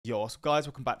Yo, so guys,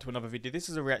 welcome back to another video. This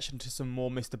is a reaction to some more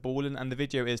Mr. Ballin, and the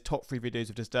video is top 3 videos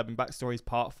of disturbing backstories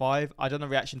part 5. I done a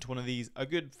reaction to one of these a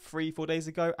good 3-4 days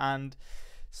ago, and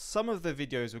some of the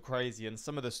videos were crazy and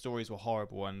some of the stories were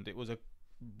horrible, and it was a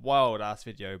wild ass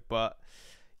video. But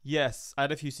yes, I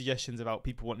had a few suggestions about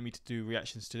people wanting me to do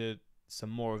reactions to some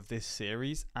more of this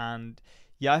series, and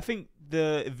yeah, I think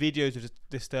the videos of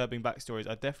disturbing backstories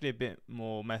are definitely a bit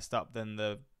more messed up than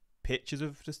the pictures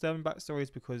of disturbing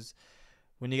backstories, because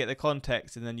when you get the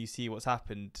context and then you see what's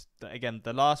happened, again,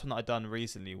 the last one that I done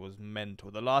recently was mental.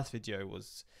 The last video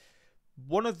was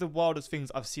one of the wildest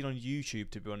things I've seen on YouTube,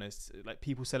 to be honest. Like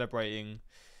people celebrating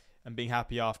and being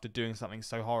happy after doing something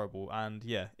so horrible. And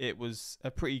yeah, it was a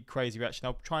pretty crazy reaction.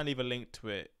 I'll try and leave a link to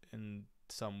it in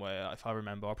somewhere if I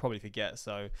remember. I'll probably forget.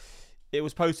 So it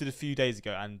was posted a few days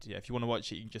ago, and yeah, if you want to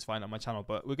watch it, you can just find it on my channel.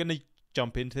 But we're gonna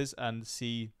jump into this and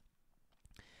see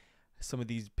some of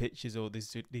these pictures or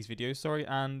these videos, sorry,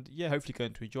 and yeah, hopefully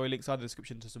going to enjoy. Links are in the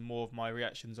description to some more of my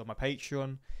reactions on my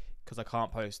Patreon, because I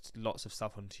can't post lots of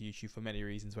stuff onto YouTube for many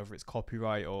reasons, whether it's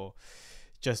copyright or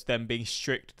just them being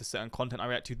strict with certain content I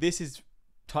react to. This is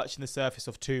touching the surface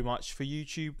of too much for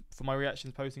YouTube, for my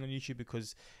reactions posting on YouTube,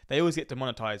 because they always get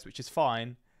demonetized, which is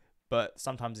fine, but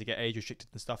sometimes they get age restricted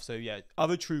and stuff. So yeah,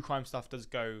 other true crime stuff does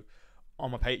go on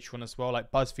my Patreon as well,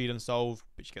 like BuzzFeed Unsolved,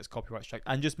 which gets copyright strike,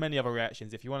 and just many other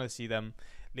reactions. If you want to see them,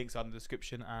 links are in the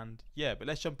description. And yeah, but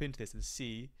let's jump into this and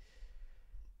see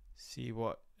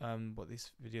what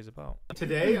this video is about.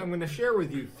 Today I'm going to share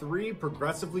with you 3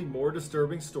 progressively more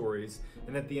disturbing stories,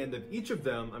 and at the end of each of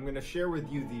them I'm going to share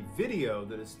with you the video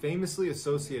that is famously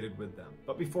associated with them.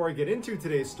 But before I get into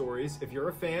today's stories, if you're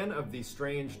a fan of the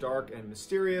strange, dark, and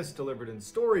mysterious delivered in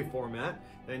story format,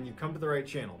 then you come to the right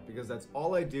channel, because that's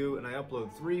all I do, and I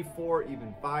upload 3, 4,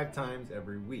 even 5 times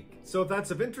every week. So if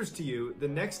that's of interest to you, the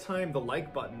next time the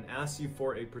like button asks you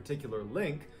for a particular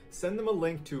link, send them a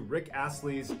link to Rick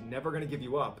Astley's Never Gonna Give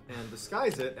You Up and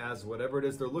disguise it as whatever it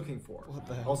is they're looking for. What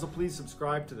the hell? Also, please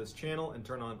subscribe to this channel and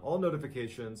turn on all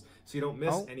notifications so you don't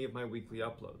miss any of my weekly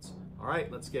uploads.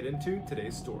 Alright, let's get into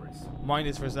today's stories. Mind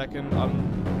this for a second. I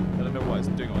don't know what it's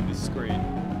doing on this screen.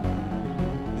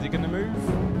 Is it gonna move?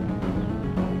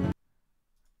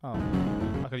 Oh,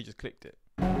 I could have just clicked it.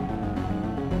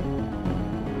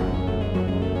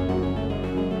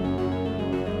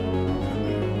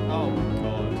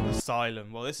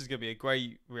 Asylum. Well, this is going to be a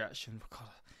great reaction. God,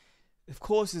 of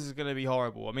course this is going to be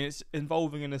horrible. I mean, it's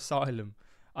involving an asylum.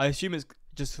 I assume it's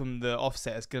just from the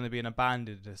offset it's going to be an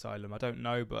abandoned asylum. I don't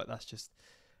know, but that's just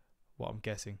what I'm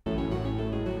guessing.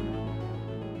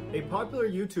 A popular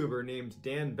YouTuber named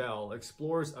Dan Bell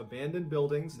explores abandoned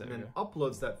buildings and then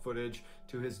uploads that footage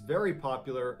to his very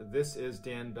popular This Is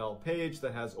Dan Bell page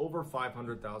that has over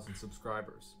 500,000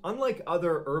 subscribers. Unlike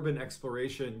other urban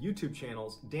exploration YouTube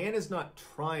channels, Dan is not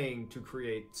trying to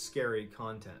create scary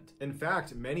content. In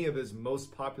fact, many of his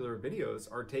most popular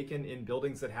videos are taken in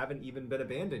buildings that haven't even been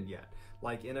abandoned yet,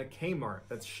 like in a Kmart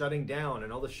that's shutting down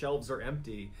and all the shelves are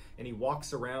empty, and he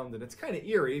walks around and it's kind of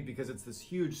eerie because it's this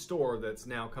huge store that's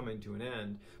now coming to an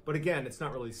end. But again, it's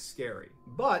not really scary.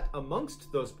 But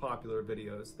amongst those popular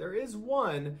videos, there is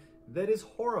one that is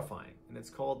horrifying, and it's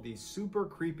called the Super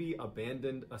Creepy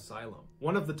Abandoned Asylum.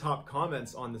 One of the top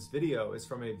comments on this video is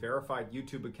from a verified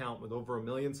YouTube account with over 1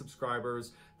 million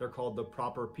subscribers. They're called The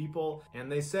Proper People, and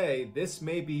they say this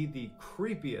may be the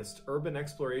creepiest urban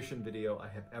exploration video I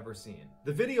have ever seen.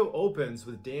 The video opens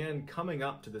with Dan coming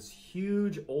up to this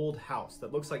huge old house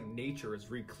that looks like nature is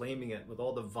reclaiming it, with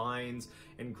all the vines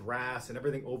and grass and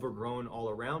everything overgrown all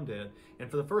around it. And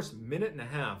for the first minute and a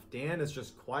half, Dan is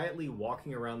just quietly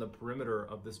walking around the perimeter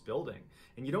of this building,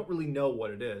 and you don't really know what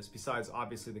it is, besides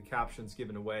obviously the captions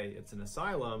given away it's an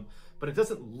asylum, but it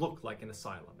doesn't look like an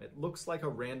asylum. It looks like a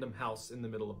random house in the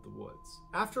middle of the woods.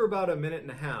 After about a minute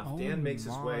and a half, Dan makes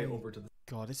his way over to the...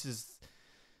 God, this is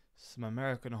some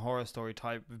American Horror Story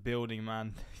type of building,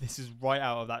 man. This is right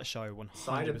out of that show, 100%.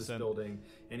 Side of this building,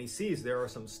 and he sees there are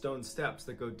some stone steps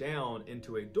that go down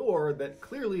into a door that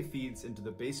clearly feeds into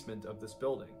the basement of this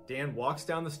building. Dan walks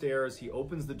down the stairs, he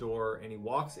opens the door, and he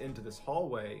walks into this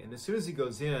hallway, and as soon as he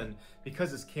goes in,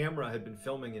 because his camera had been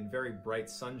filming in very bright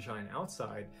sunshine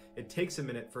outside, it takes a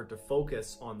minute for it to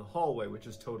focus on the hallway, which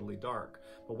is totally dark.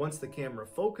 But once the camera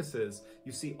focuses,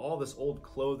 you see all this old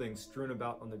clothing strewn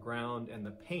about on the ground, and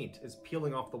the paint is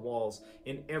peeling off the walls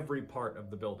in every part of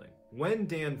the building. When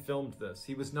Dan filmed this,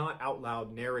 he was not out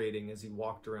loud narrating as he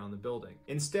walked around the building.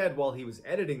 Instead, while he was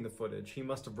editing the footage, he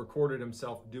must have recorded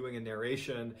himself doing a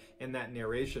narration, and that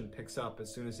narration picks up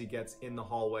as soon as he gets in the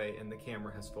hallway and the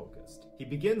camera has focused. He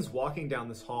begins walking down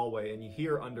this hallway, and you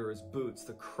hear under his boots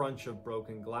the crunch of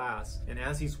broken glass, and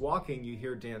as he's walking, you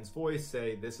hear Dan's voice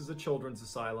say, "This is a children's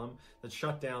asylum that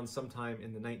shut down sometime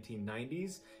in the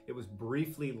 1990s. It was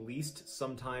briefly leased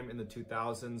sometime in the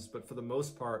 2000s, but for the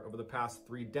most part, over the past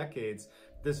 3 decades,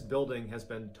 this building has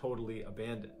been totally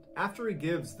abandoned." After he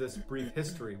gives this brief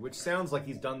history, which sounds like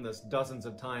he's done this dozens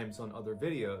of times on other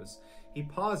videos, he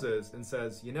pauses and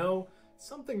says, "You know,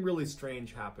 something really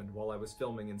strange happened while I was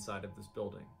filming inside of this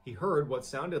building." He heard what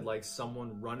sounded like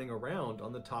someone running around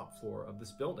on the top floor of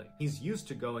this building. He's used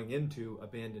to going into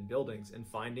abandoned buildings and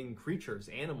finding creatures,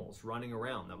 animals running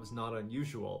around. That was not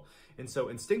unusual. And so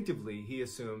instinctively, he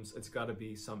assumes it's got to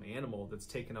be some animal that's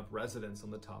taken up residence on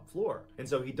the top floor. And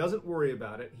so he doesn't worry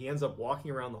about it. He ends up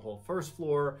walking around the whole first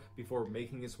floor before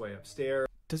making his way upstairs.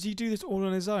 Does he do this all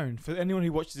on his own? For anyone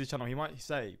who watches his channel, he might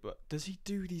say, but does he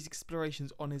do these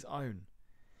explorations on his own?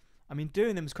 I mean,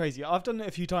 doing them is crazy. I've done it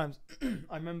a few times.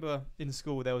 I remember in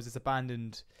school there was this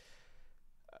abandoned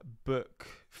book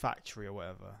factory or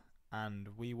whatever, and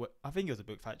I think it was a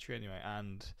book factory anyway,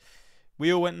 and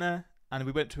we all went there, and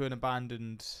we went to an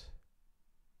abandoned,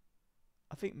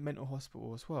 I think, mental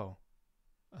hospital as well.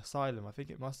 Asylum, I think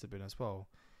it must have been as well.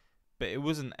 But it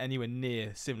wasn't anywhere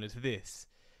near similar to this.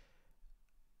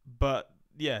 But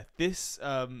yeah, this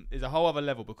is a whole other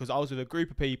level, because I was with a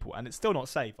group of people, and it's still not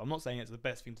safe. I'm not saying it's the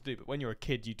best thing to do, but when you're a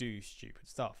kid, you do stupid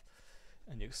stuff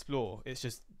and you explore. It's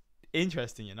just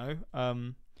interesting, you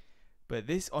know. But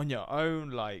this on your own,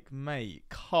 like, mate,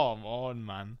 come on,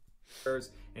 man.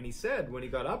 And he said when he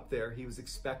got up there, he was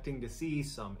expecting to see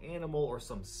some animal or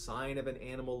some sign of an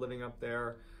animal living up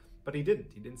there. But he didn't.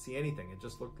 He didn't see anything. It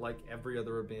just looked like every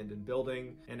other abandoned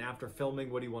building. And after filming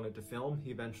what he wanted to film,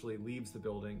 he eventually leaves the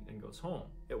building and goes home.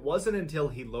 It wasn't until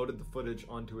he loaded the footage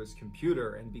onto his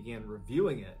computer and began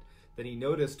reviewing it that he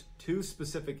noticed 2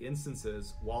 specific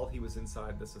instances while he was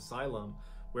inside this asylum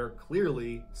where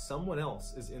clearly someone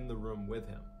else is in the room with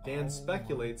him. Dan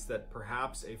speculates that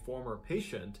perhaps a former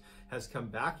patient has come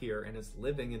back here and is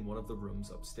living in one of the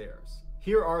rooms upstairs.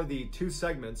 Here are the 2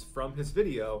 segments from his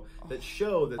video that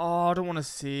show that— Oh, I don't want to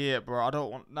see it, bro. I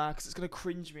don't want— nah, because it's going to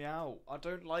cringe me out. I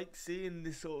don't like seeing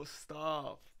this sort of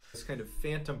stuff. This kind of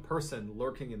phantom person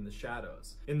lurking in the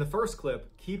shadows. In the first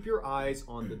clip, keep your eyes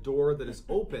on the door that is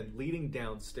open leading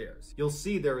downstairs. You'll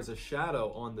see there is a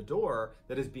shadow on the door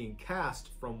that is being cast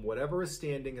from whatever is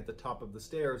standing at the top of the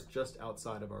stairs just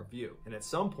outside of our view. And at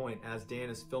some point, as Dan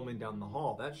is filming down the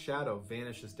hall, that shadow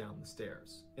vanishes down the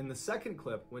stairs. In the second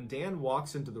clip, when Dan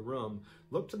walks into the room,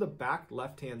 look to the back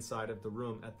left-hand side of the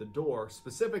room at the door,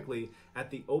 specifically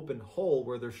at the open hole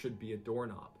where there should be a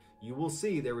doorknob. You will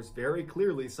see there is very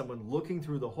clearly someone looking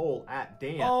through the hole at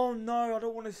Dan. Oh no, I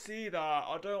don't want to see that.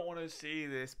 I don't want to see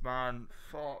this, man.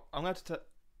 Fuck. I'm going to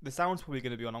the sound's probably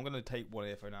going to be on. I'm going to take one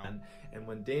earphone out. And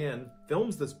when Dan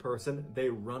films this person, they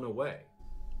run away.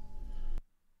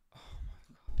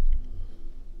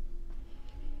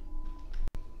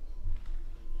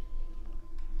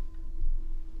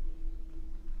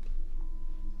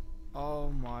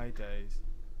 Oh my days.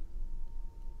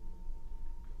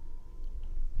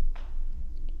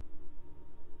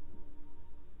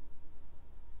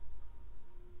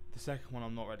 The second one,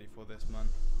 I'm not ready for this, man.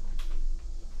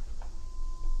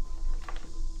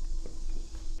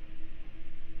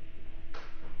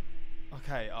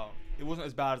 Okay, it wasn't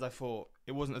as bad as I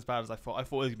thought. I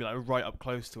thought it was going to be like right up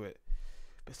close to it.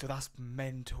 But still, that's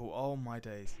mental. Oh my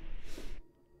days.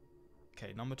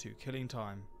 Okay, number 2, killing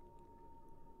time.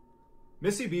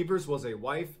 Missy Beavers was a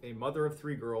wife, a mother of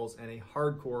 3 girls, and a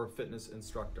hardcore fitness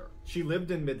instructor. She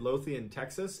lived in Midlothian,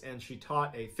 Texas, and she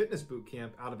taught a fitness boot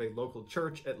camp out of a local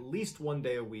church at least 1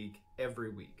 day a week, every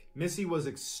week. Missy was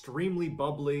extremely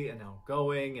bubbly and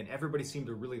outgoing, and everybody seemed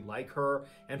to really like her,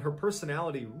 and her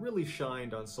personality really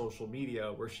shined on social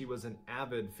media, where she was an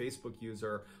avid Facebook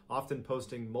user, often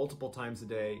posting multiple times a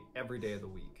day, every day of the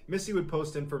week. Missy would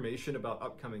post information about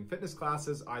upcoming fitness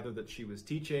classes, either that she was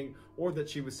teaching or that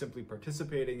she was simply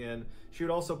participating in. She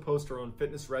would also post her own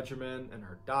fitness regimen and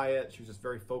her diet. She was just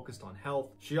very focused on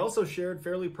health. She also shared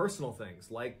fairly personal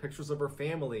things, like pictures of her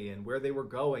family and where they were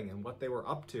going and what they were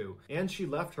up to. and she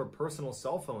left her personal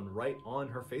cell phone right on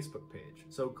her Facebook page.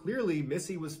 So clearly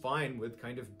Missy was fine with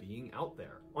kind of being out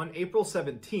there. On April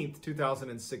 17th,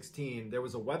 2016, there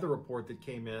was a weather report that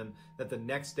came in that the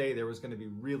next day there was going to be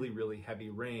really heavy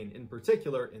rain, in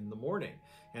particular in the morning.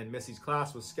 And Missy's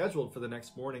class was scheduled for the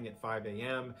next morning at 5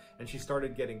 a.m. and she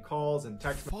started getting calls and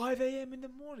texts. 5 a.m. in the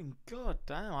morning? God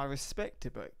damn, I respect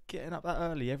it, but getting up that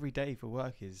early every day for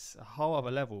work is a whole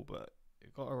other level, but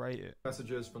you've got to rate it.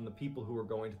 Messages from the people who were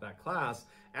going to that class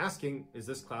asking, is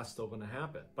this class still going to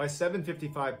happen? By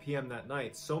 7:55 p.m. that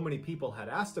night, so many people had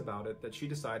asked about it that she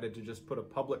decided to just put a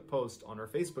public post on her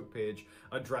Facebook page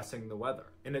addressing the weather.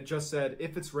 And it just said,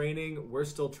 if it's raining, we're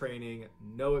still training,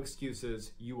 no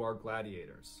excuses, you are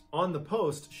gladiators. On the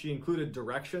post, she included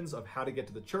directions of how to get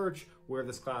to the church, where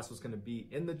this class was going to be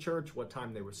in the church, what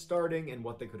time they were starting, and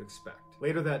what they could expect.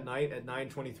 Later that night at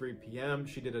 9:23 p.m.,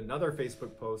 she did another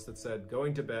Facebook post that said,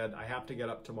 going to bed, I have to get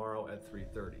up tomorrow at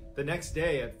 3:30. The next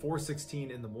day at 4:16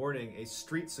 in the morning, a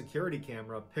street security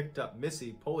camera picked up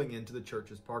Missy pulling into the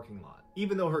church's parking lot.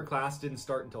 Even though her class didn't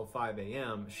start until 5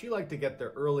 a.m., she liked to get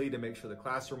there early to make sure the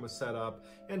classroom was set up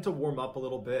and to warm up a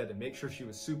little bit and make sure she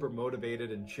was super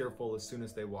motivated and cheerful as soon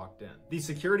as they walked in. The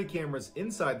security cameras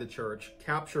inside the church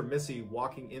capture Missy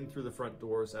walking in through the front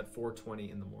doors at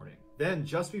 4:20 in the morning. Then,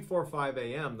 just before 5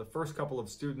 a.m., the first couple of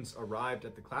students arrived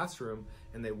at the classroom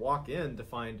and they walk in to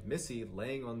find Missy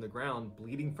laying on the ground,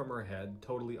 bleeding from her head,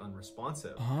 totally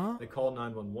unresponsive. They call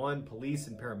 911, police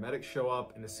and paramedics show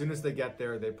up, and as soon as they get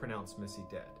there, they pronounce Missy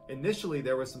dead. Initially,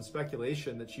 there was some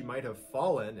speculation that she might have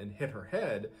fallen and hit her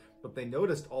head, but they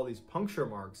noticed all these puncture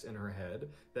marks in her head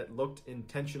that looked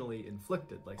intentionally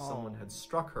inflicted, like someone had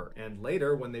struck her. And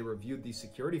later, when they reviewed the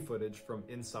security footage from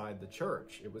inside the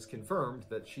church, it was confirmed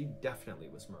that she definitely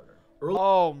was murdered.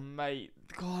 Oh, mate.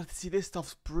 God, see, this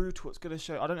stuff's brutal. It's going to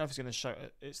show... I don't know if it's going to show...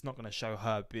 It's not going to show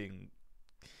her being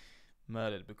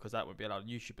murdered because that would be allowed on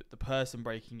YouTube, but the person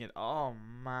breaking it... Oh,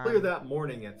 man. Earlier that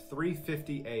morning at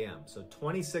 3:50 a.m., so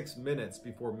 26 minutes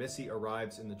before Missy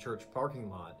arrives in the church parking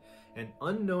lot, an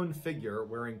unknown figure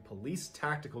wearing police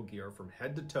tactical gear from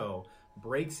head to toe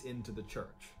breaks into the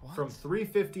church. What? From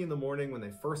 3:50 in the morning when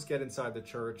they first get inside the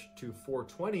church to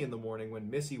 4:20 in the morning when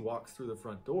Missy walks through the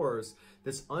front doors,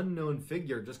 this unknown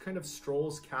figure just kind of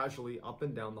strolls casually up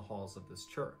and down the halls of this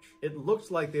church. It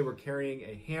looked like they were carrying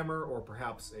a hammer or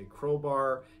perhaps a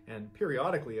crowbar, and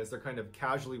periodically as they're kind of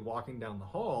casually walking down the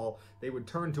hall, they would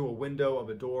turn to a window of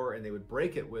a door and they would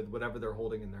break it with whatever they're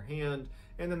holding in their hand,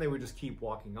 and then they would just keep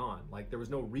walking on. Like there was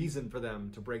no reason for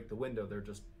them to break the window, they're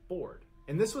just bored.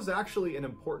 And this was actually an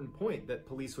important point that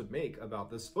police would make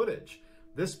about this footage.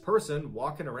 This person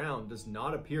walking around does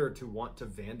not appear to want to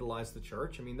vandalize the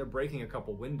church. I mean, they're breaking a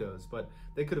couple windows, but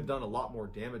they could have done a lot more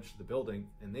damage to the building,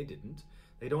 and they didn't.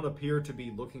 They don't appear to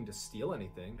be looking to steal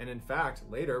anything, and in fact,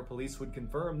 later, police would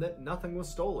confirm that nothing was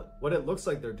stolen. What it looks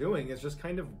like they're doing is just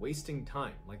kind of wasting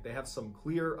time, like they have some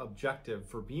clear objective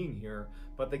for being here,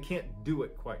 but they can't do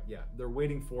it quite yet. They're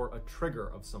waiting for a trigger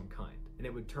of some kind. And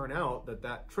it would turn out that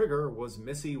that trigger was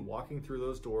Missy walking through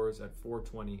those doors at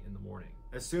 4:20 in the morning.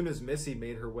 As soon as Missy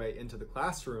made her way into the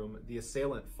classroom, the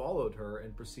assailant followed her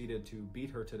and proceeded to beat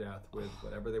her to death with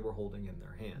whatever they were holding in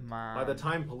their hand. Man. By the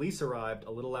time police arrived a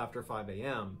little after 5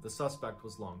 a.m., the suspect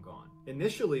was long gone.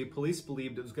 Initially, police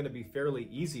believed it was going to be fairly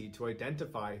easy to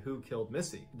identify who killed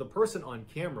Missy. The person on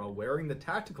camera wearing the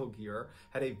tactical gear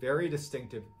had a very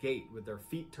distinctive gait with their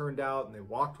feet turned out, and they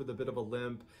walked with a bit of a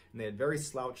limp, and they had very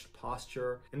slouched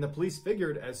posture. And the police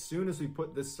figured as soon as we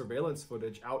put this surveillance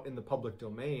footage out in the public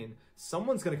domain,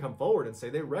 someone's going to come forward and say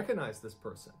they recognize this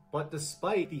person. But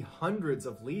despite the hundreds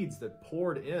of leads that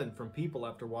poured in from people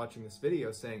after watching this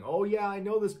video saying, oh yeah, I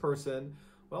know this person,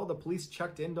 well, the police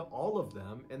checked into all of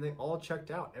them and they all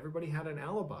checked out. Everybody had an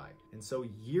alibi. And so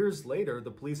years later,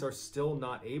 the police are still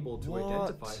not able to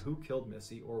identify who killed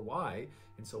Missy or why.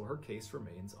 And so her case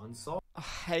remains unsolved. I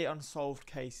hate unsolved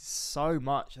cases so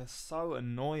much. They're so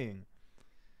annoying.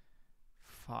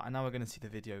 Fuck, now we're going to see the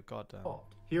video. Goddamn.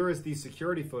 Here is the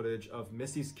security footage of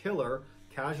Missy's killer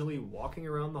casually walking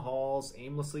around the halls,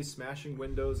 aimlessly smashing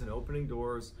windows and opening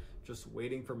doors, just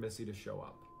waiting for Missy to show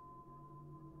up.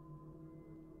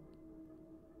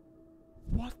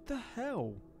 What the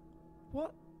hell?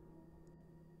 What?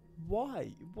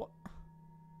 Why? What?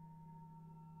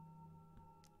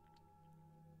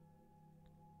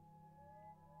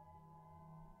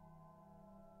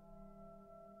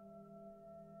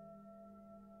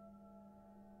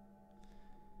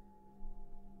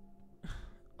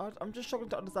 I'm just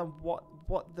struggling to understand what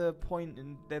the point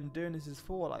in them doing this is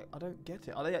for. Like, I don't get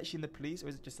it. Are they actually in the police, or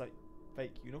is it just like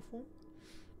fake uniform?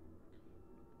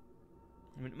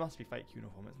 I mean, it must be fake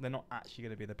uniform. They're not actually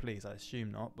going to be the police. I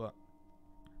assume not, but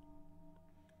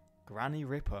Granny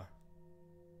Ripper.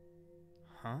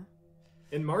 Huh?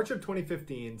 In March of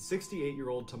 2015,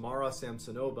 68-year-old Tamara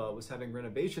Samsonova was having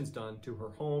renovations done to her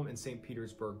home in St.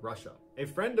 Petersburg, Russia. A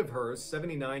friend of hers,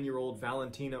 79-year-old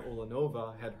Valentina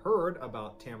Ulanova, had heard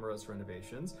about Tamara's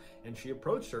renovations, and she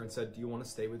approached her and said, "Do you want to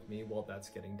stay with me while that's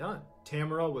getting done?"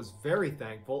 Tamara was very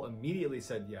thankful, immediately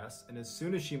said yes, and as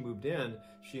soon as she moved in,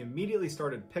 she immediately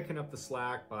started picking up the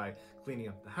slack by cleaning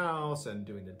up the house and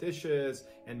doing the dishes,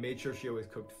 and made sure she always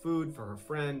cooked food for her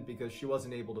friend because she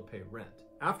wasn't able to pay rent.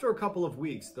 After a couple of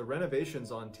weeks, the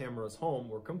renovations on Tamara's home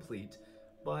were complete,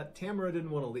 but Tamara didn't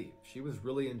want to leave. She was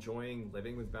really enjoying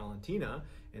living with Valentina,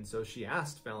 and so she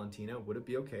asked Valentina would it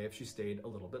be okay if she stayed a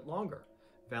little bit longer.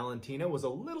 Valentina was a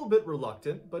little bit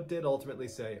reluctant, but did ultimately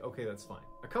say, okay, that's fine.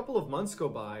 A couple of months go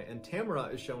by, and Tamara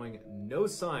is showing no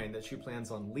sign that she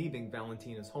plans on leaving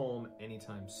Valentina's home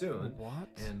anytime soon. What?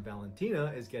 And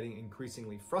Valentina is getting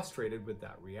increasingly frustrated with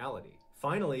that reality.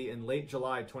 Finally, in late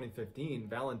July 2015,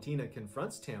 Valentina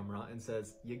confronts Tamara and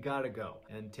says, "You gotta go."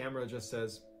 And Tamara just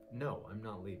says, "No, I'm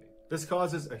not leaving." This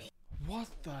causes a What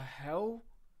the hell?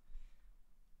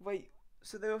 Wait,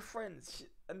 so they were friends,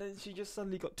 and then she just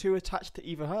suddenly got too attached to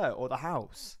either her or the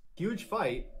house? huge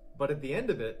fight, but at the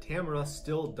end of it, Tamara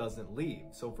still doesn't leave.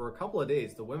 So for a couple of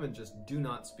days, the women just do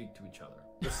not speak to each other.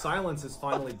 The silence is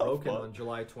finally broken on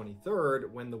July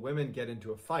 23rd when the women get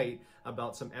into a fight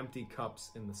about some empty cups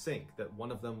in the sink that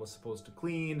one of them was supposed to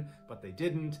clean, but they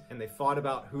didn't, and they fought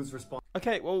about who's responsible.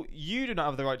 Okay, well, you do not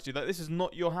have the right to do that. This is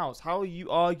not your house. How are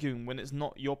you arguing when it's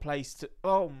not your place to...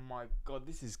 Oh my god,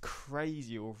 this is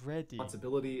crazy already.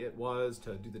 Responsibility it was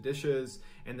to do the dishes,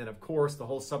 and then of course the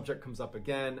whole subject comes up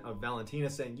again of Valentina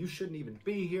saying, "You shouldn't even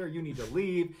be here, you need to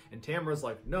leave," and Tamara's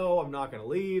like, "No, I'm not gonna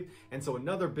leave," and so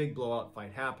another big blowout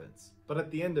fight happens. But at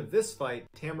the end of this fight,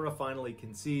 Tamara finally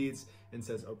concedes and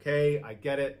says, "Okay, I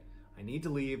get it. I need to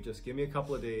leave, just give me a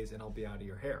couple of days and I'll be out of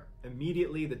your hair."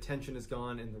 Immediately, the tension is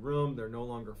gone in the room, they're no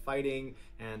longer fighting,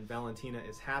 and Valentina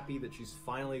is happy that she's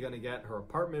finally gonna get her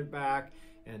apartment back,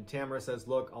 and Tamara says,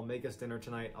 "Look, I'll make us dinner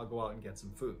tonight, I'll go out and get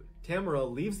some food." Tamara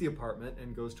leaves the apartment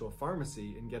and goes to a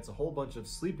pharmacy and gets a whole bunch of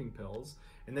sleeping pills,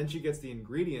 and then she gets the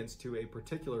ingredients to a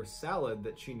particular salad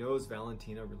that she knows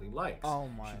Valentina really likes. Oh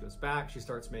my. She goes back, she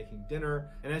starts making dinner,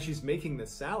 and as she's making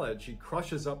this salad, she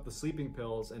crushes up the sleeping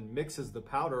pills and mixes the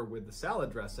powder with the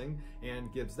salad dressing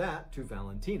and gives that to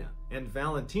Valentina. And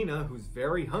Valentina, who's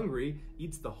very hungry,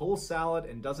 eats the whole salad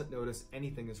and doesn't notice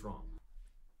anything is wrong.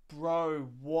 Bro,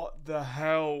 what the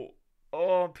hell?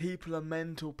 Oh, people are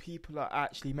mental. People are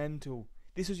actually mental.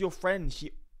 This was your friend.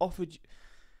 She offered you...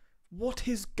 What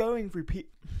is going through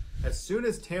people? As soon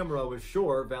as Tamara was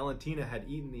sure Valentina had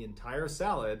eaten the entire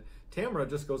salad, Tamara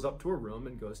just goes up to her room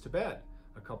and goes to bed.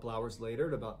 A couple hours later,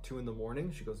 at about 2 in the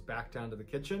morning, she goes back down to the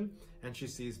kitchen and she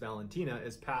sees Valentina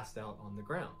is passed out on the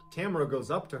ground. Tamara goes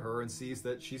up to her and sees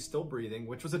that she's still breathing,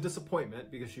 which was a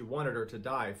disappointment because she wanted her to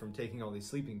die from taking all these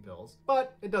sleeping pills.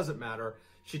 But it doesn't matter.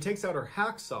 She takes out her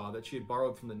hacksaw that she had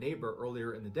borrowed from the neighbor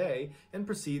earlier in the day and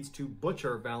proceeds to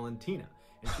butcher Valentina.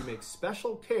 And she makes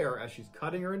special care as she's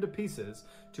cutting her into pieces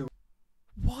to...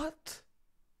 What?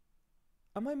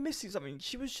 Am I missing something?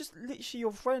 She was just literally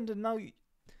your friend and now you...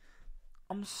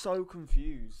 I'm so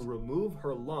confused. remove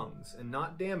her lungs and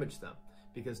not damage them,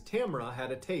 because Tamara had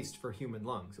a taste for human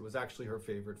lungs. It was actually her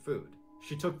favorite food.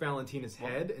 She took Valentina's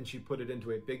head and she put it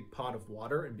into a big pot of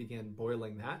water and began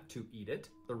boiling that to eat it.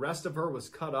 The rest of her was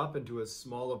cut up into as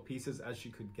small of pieces as she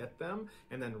could get them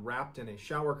and then wrapped in a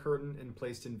shower curtain and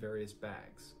placed in various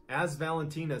bags. As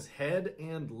Valentina's head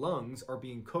and lungs are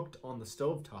being cooked on the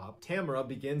stovetop, Tamara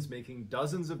begins making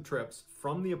dozens of trips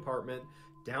from the apartment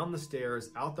down the stairs,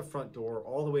 out the front door,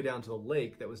 all the way down to the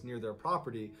lake that was near their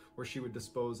property, where she would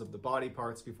dispose of the body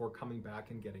parts before coming back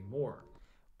and getting more.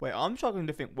 Wait, I'm struggling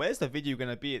to think, where's the video going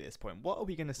to be at this point? What are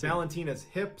we going to see? Valentina's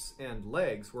hips and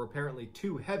legs were apparently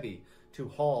too heavy to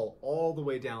haul all the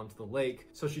way down to the lake,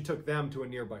 so she took them to a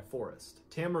nearby forest.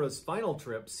 Tamara's final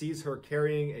trip sees her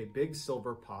carrying a big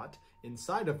silver pot,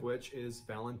 inside of which is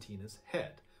Valentina's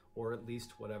head, or at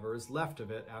least whatever is left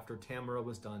of it after Tamara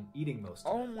was done eating most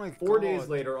of it. Oh my god. 4 days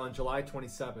later, on July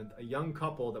 27th, a young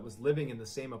couple that was living in the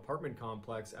same apartment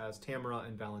complex as Tamara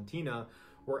and Valentina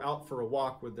were out for a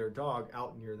walk with their dog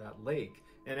out near that lake.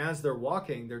 And as they're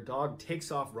walking, their dog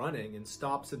takes off running and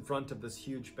stops in front of this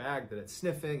huge bag that it's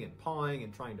sniffing and pawing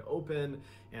and trying to open.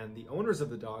 And the owners of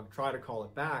the dog try to call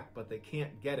it back, but they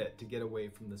can't get it to get away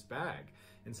from this bag.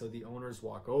 And so the owners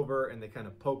walk over and they kind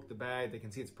of poke the bag. They can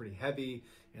see it's pretty heavy,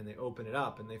 and they open it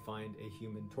up and they find a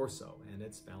human torso, and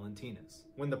it's Valentina's.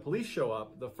 When the police show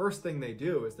up, the first thing they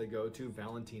do is they go to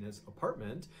Valentina's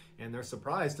apartment, and they're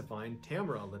surprised to find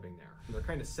Tamara living there. And they're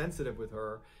kind of sensitive with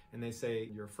her, and they say,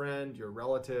 your friend, your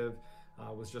relative,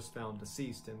 was just found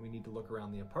deceased and we need to look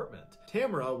around the apartment.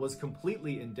 Tamara was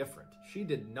completely indifferent. She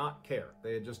did not care.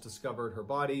 They had just discovered her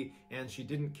body and she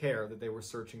didn't care that they were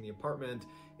searching the apartment.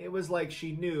 It was like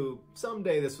she knew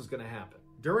someday this was going to happen.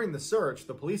 During the search,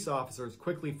 the police officers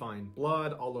quickly find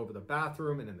blood all over the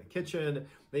bathroom and in the kitchen.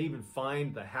 They even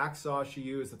find the hacksaw she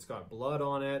used that's got blood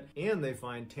on it. And they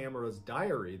find Tamara's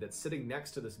diary that's sitting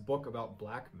next to this book about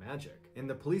black magic. And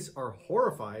the police are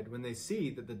horrified when they see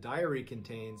that the diary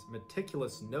contains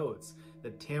meticulous notes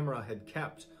that Tamara had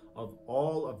kept of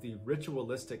all of the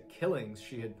ritualistic killings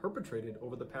she had perpetrated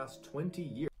over the past 20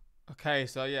 years. Okay,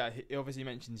 so yeah, he obviously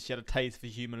mentioned she had a taste for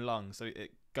human lungs, so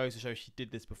it goes to show she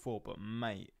did this before, but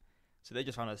mate, so they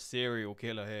just found a serial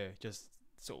killer here, just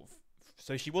sort of,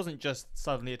 so she wasn't just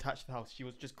suddenly attached to the house, she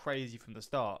was just crazy from the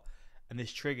start, and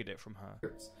this triggered it from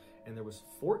her. And there was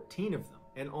 14 of them,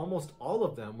 and almost all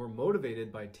of them were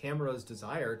motivated by Tamara's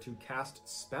desire to cast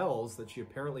spells that she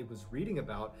apparently was reading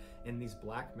about in these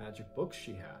black magic books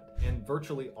she had. And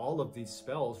virtually all of these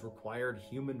spells required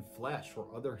human flesh or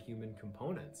other human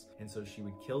components. And so she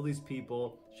would kill these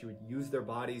people, she would use their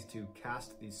bodies to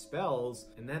cast these spells,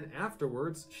 and then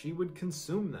afterwards she would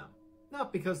consume them.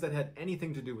 Not because that had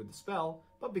anything to do with the spell,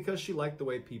 but because she liked the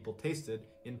way people tasted,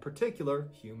 in particular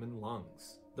human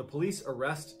lungs. The police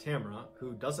arrest Tamara,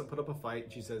 who doesn't put up a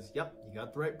fight. She says, yep, you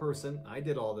got the right person. I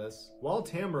did all this. While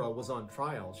Tamara was on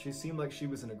trial, she seemed like she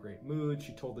was in a great mood.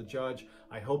 She told the judge,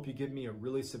 I hope you give me a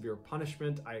really severe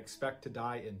punishment. I expect to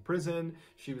die in prison.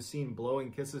 She was seen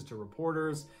blowing kisses to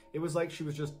reporters. It was like she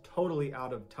was just totally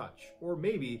out of touch. Or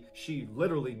maybe she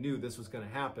literally knew this was going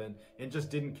to happen and just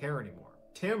didn't care anymore.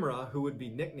 Tamara, who would be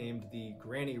nicknamed the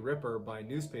Granny Ripper by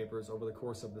newspapers over the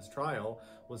course of this trial,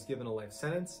 was given a life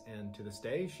sentence, and to this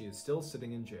day, she is still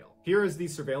sitting in jail. Here is the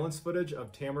surveillance footage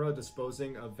of Tamara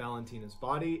disposing of Valentina's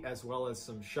body, as well as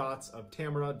some shots of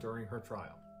Tamara during her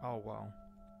trial. Oh, wow.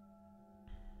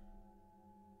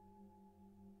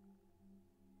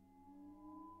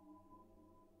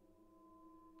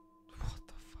 What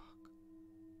the fuck?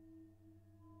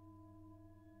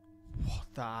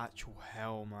 What the actual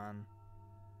hell, man?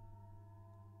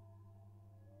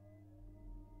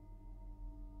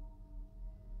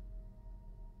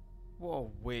 What a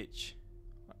witch.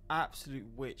 An absolute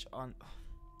witch.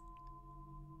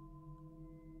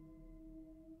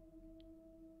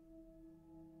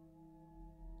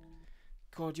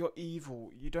 God, you're evil.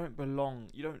 You don't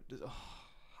belong. You don't...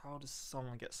 how does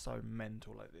someone get so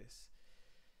mental like this?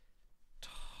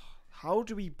 How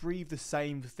do we breathe the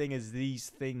same thing as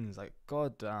these things? Like,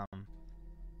 god damn.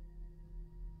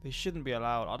 They shouldn't be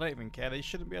allowed. I don't even care. They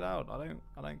shouldn't be allowed.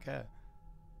 I don't care.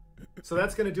 So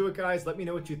that's going to do it, guys. Let me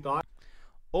know what you thought.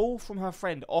 All from her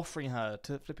friend offering her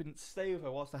to flipping stay with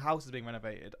her whilst the house is being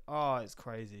renovated. Oh, it's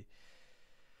crazy.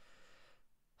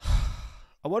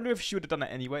 I wonder if she would have done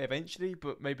it anyway eventually,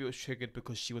 but maybe it was triggered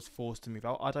because she was forced to move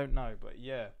out. I don't know, but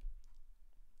yeah.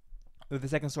 With the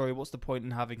second story, what's the point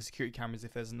in having security cameras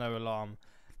if there's no alarm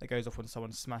that goes off when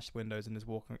someone smashed windows and is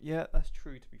walking? Yeah, that's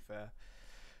true, to be fair.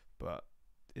 But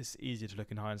it's easier to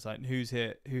look in hindsight. And who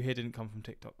here didn't come from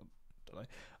TikTok?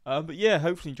 But yeah,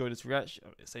 hopefully enjoyed this reaction.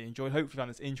 Hopefully found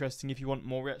this interesting. If you want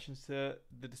more reactions to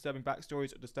the disturbing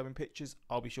backstories or disturbing pictures,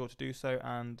 I'll be sure to do so.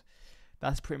 And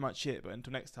that's pretty much it. But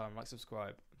until next time, like,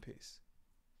 subscribe. Peace.